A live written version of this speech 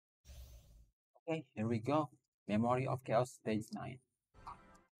Okay, here we go. Memory of Chaos Stage 9.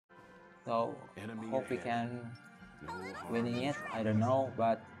 So, Enemy hope we ahead. can No harm. winning it. I don't know,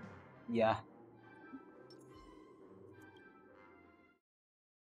 but yeah.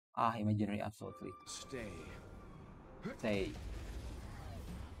 Imaginary, absolutely. Stay. Say.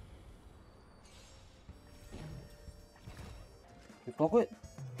 We focus.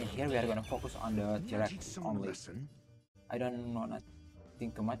 In here, we are gonna focus on the T-Rex only. I don't know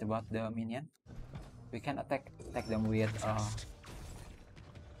nothing too much about the minion. We can attack them with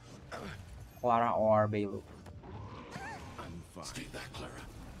Clara or Bailu. I'm fine. Stay back, Clara.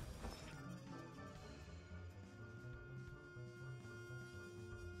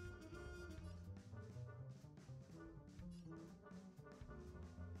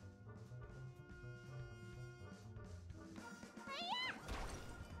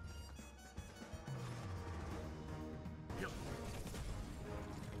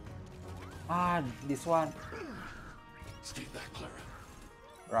 This one. Stay back, Clara.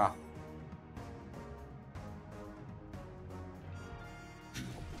 Rah.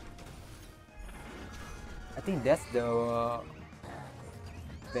 I think that's the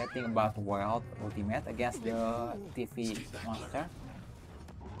bad thing about Wild Ultimate against the TV monster.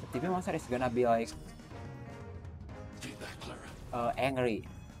 The TV monster is gonna be like angry,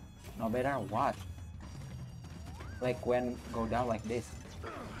 no matter what. Like when go down like this.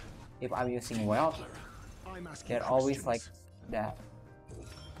 If I'm using Wild, they're always like that,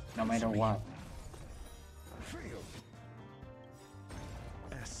 no matter what.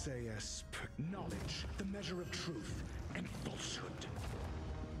 SAS knowledge, the measure of truth and falsehood.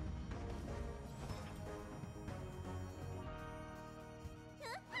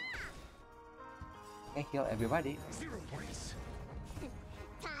 Okay, heal everybody. 0 points.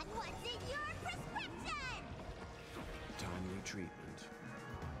 Todd wants in your prescription! Timely treatment.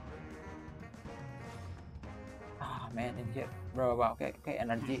 Man, in here, bro. Okay,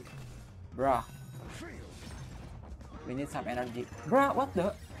 energy, bruh. We need some energy, bruh. What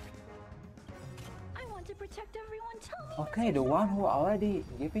the? I want to protect everyone. Tell me. Okay, the one who already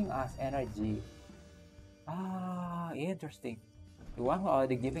giving us energy. Interesting. The one who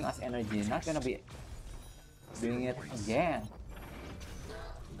already giving us energy, not gonna be doing it again.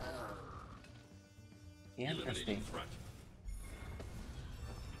 Interesting.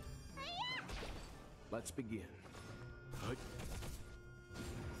 Let's begin.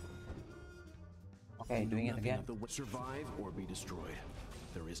 Okay, doing it again. Survive or be destroyed.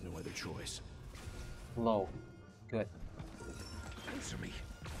 There is no other choice. Low. Good. Answer me.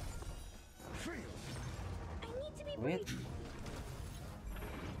 I need to be Wait. brave.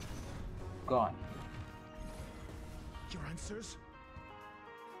 Gone. Your answers?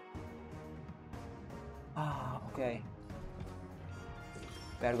 Okay.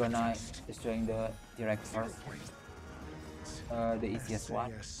 We're gonna destroying the T-Rex first. The easiest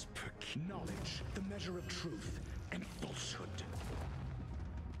one. SAS knowledge, the measure of truth and falsehood.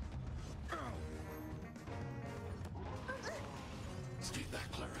 Stay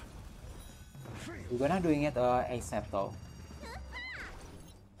back, Clara. We're gonna doing it ASAP though.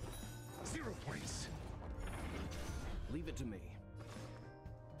 0 points. Leave it to me.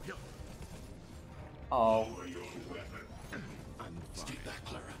 Oh, I'm fine. Stay back,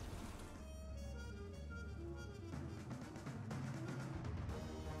 Clara.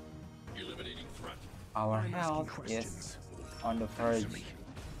 Eliminating threat. our I'm asking health is questions. on the verge. Answer me.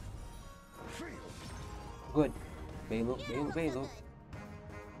 Good. Bailu.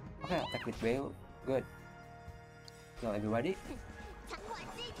 Okay, attack with Bailu. Good. Kill everybody. Todd wants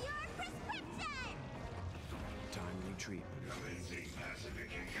in your prescription! Timely treatment.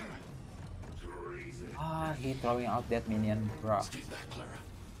 He throwing out that minion, bruh. Stay back, Clara.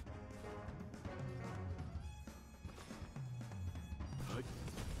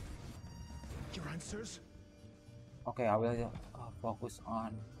 Your answers? Okay, I will focus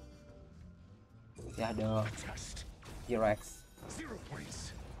on the other Test. T-Rex. 0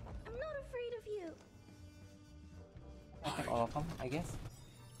 points. I'm not afraid of you. Attack all of them, I guess.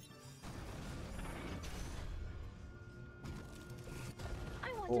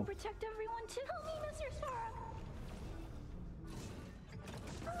 I want Oh. to protect everyone too. Help me, Mr. Sparrow.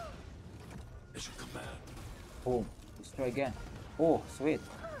 Mission command. Boom. Destroy again. Oh, sweet.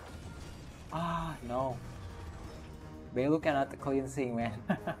 No. Bailu cannot cleansing, man.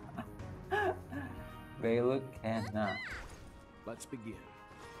 Bailu cannot. Let's begin.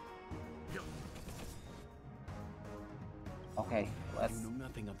 Okay, let's. You know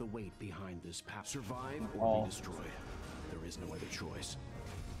nothing of the weight behind this path. Survive or Oh. be destroyed. There is no other choice.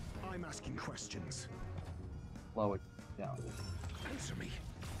 I'm asking questions. Slow it down. Answer me.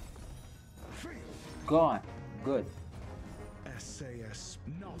 Gone. Good. SAS,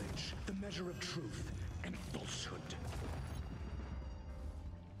 knowledge, the measure of truth and falsehood.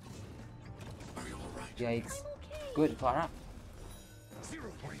 Are you all right? Yikes. Okay. Good, Clara. 0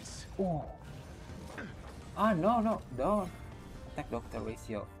 points. Oh. Ah, no. Don't. Attack doctor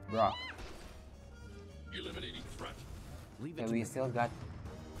ratio. Bruh. Eliminating threat. Leave it Okay, to we me. still got...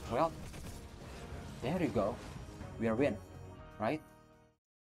 Well. There you go. We are win. Right?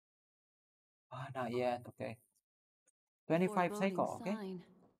 Ah, not yet. Okay. 25 cycle. Okay. Sign.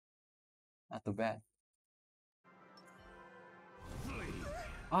 Not too bad.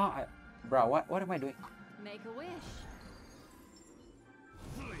 Ah, bruh, what am I doing? Make a wish.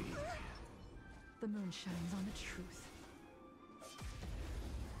 The moon shines on the truth.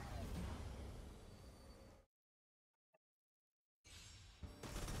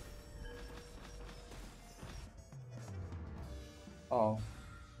 Oh.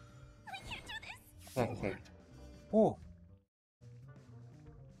 I can't do this. Okay. Oh.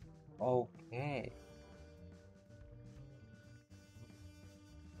 Okay.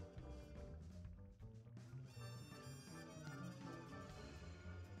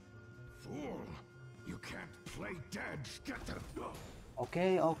 Fool! You can't play dead. Get them.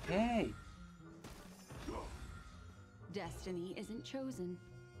 Okay. Destiny isn't chosen.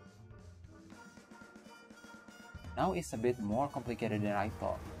 Now it's a bit more complicated than I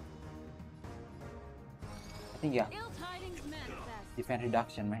thought. I think, yeah, Ill tidings manifest. defense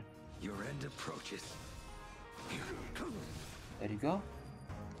reduction, man. Your end approaches. There you go.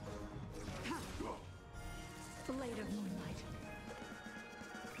 Blade of moonlight.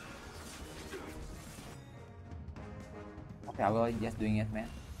 Okay, I will just doing it, man.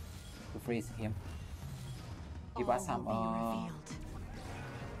 To freeze him. Give us All some, will be revealed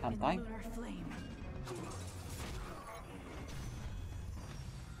some in time. lunar flame.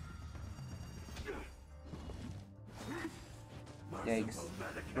 Yikes.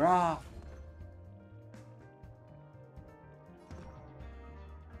 Bruh.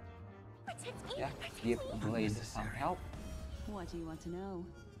 Protect me. Yeah, Protect give me. Blade some help. What do you want to know?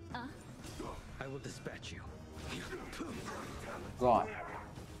 I will dispatch you. God.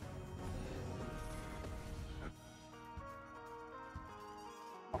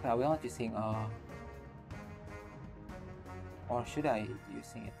 Okay, I will not using or should I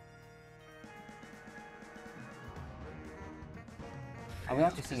using it? I will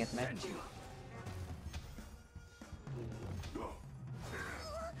not using it, man.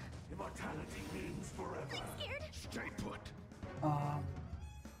 Immortality means forever. Scared? Stay put. Um,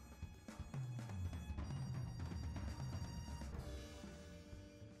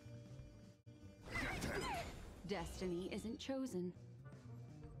 Destiny isn't chosen.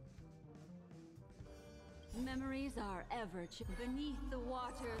 Memories are ever beneath the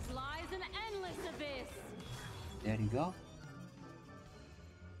waters lies an endless abyss. there you go.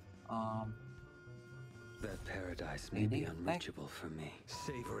 That paradise may be Leading attack. unreachable for me.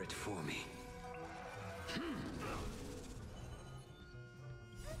 Savor it for me.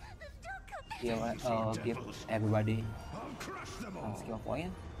 Give everybody I'll crush them one all. skill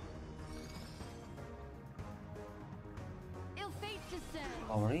point. Ill fate descend.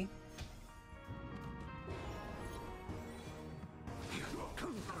 Lowering.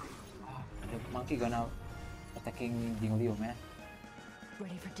 The monkey gonna attacking Jing Liu, man.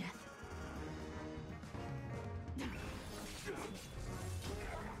 Ready for death.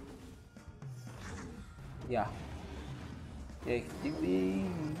 Yeah. Yeah, Jing Liu.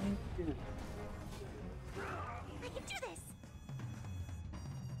 I can do this.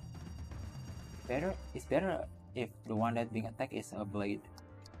 It's better if the one that being attacked is a blade.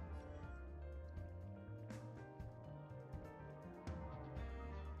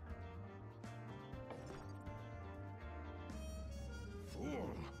 Fool!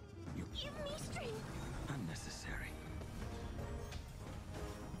 You Give me strength. Unnecessary.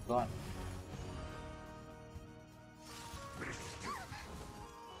 Gone.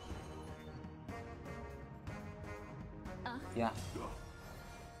 Yeah.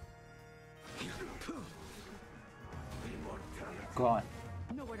 Gone.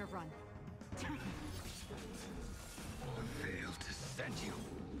 Nowhere to run. Failed to send you.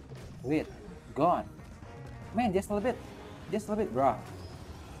 Wait. Gone. Man, just a little bit. Just a little bit, bro.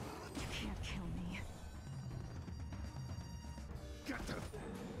 You can't kill me. get them.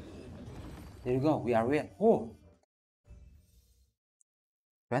 There you go. We are win. Oh.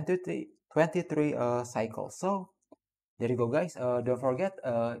 23 cycles. So there you go, guys. Don't forget,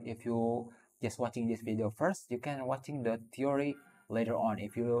 if you just watching this video first, you can watching the theory later on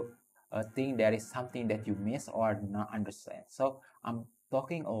if you think there is something that you miss or not understand. So I'm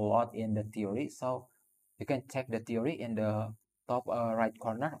talking a lot in the theory, so You can check the theory in the top right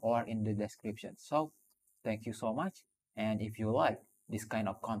corner or in the description. So thank you so much. And if you like this kind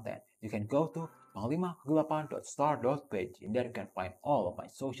of content, you can go to PanglimaKegelapan.star.page. In there you can find all of my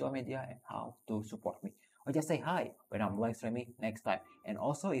social media and how to support me. Or just say hi when I'm live streaming next time. And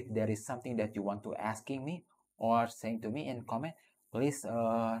also if there is something that you want to asking me or saying to me in comment, please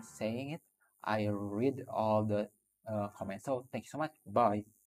saying it. I read all the comments. So thank you so much. Bye.